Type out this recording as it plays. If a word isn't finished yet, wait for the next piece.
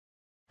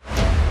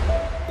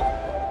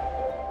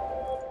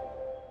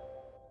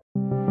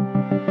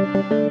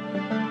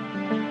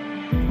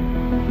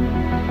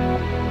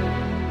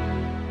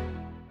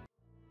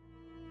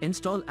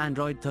Install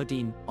Android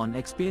 13 on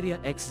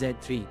Xperia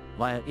XZ3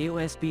 via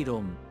AOSP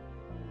Rom.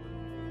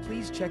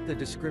 Please check the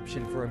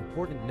description for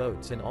important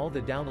notes and all the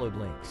download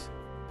links.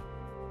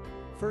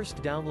 First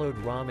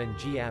download ROM and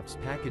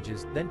GApps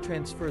packages, then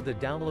transfer the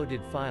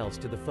downloaded files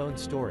to the phone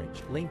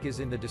storage, link is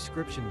in the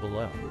description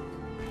below.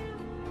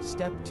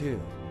 Step 2.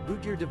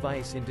 Boot your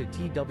device into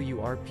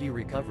TWRP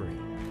recovery.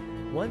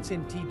 Once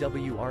in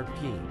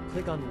TWRP,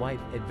 click on Wipe,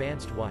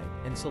 Advanced Wipe,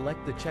 and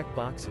select the check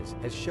boxes,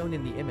 as shown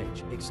in the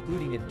image,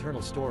 excluding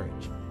internal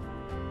storage.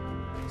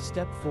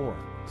 Step 4.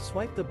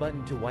 Swipe the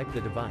button to wipe the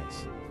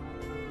device.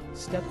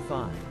 Step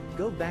 5.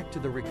 Go back to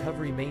the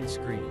recovery main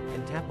screen,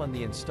 and tap on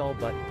the Install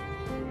button.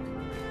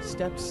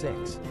 Step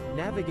 6.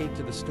 Navigate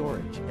to the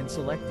storage, and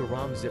select the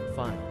ROM zip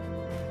file.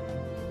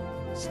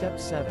 Step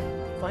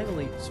 7.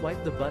 Finally,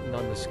 swipe the button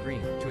on the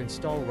screen, to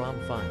install ROM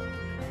file.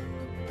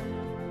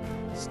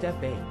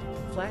 Step 8.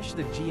 Flash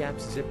the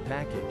GApps zip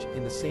package,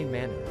 in the same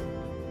manner.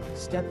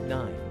 Step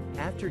 9.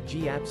 After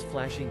GApps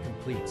flashing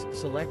completes,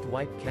 select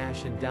Wipe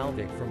Cache and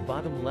Dalvik from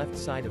bottom left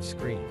side of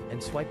screen,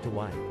 and swipe to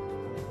wipe.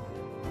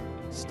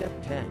 Step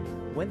 10.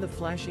 When the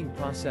flashing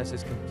process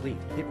is complete,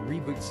 hit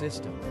Reboot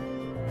System.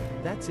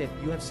 That's it,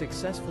 you have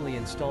successfully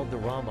installed the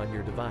ROM on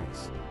your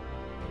device.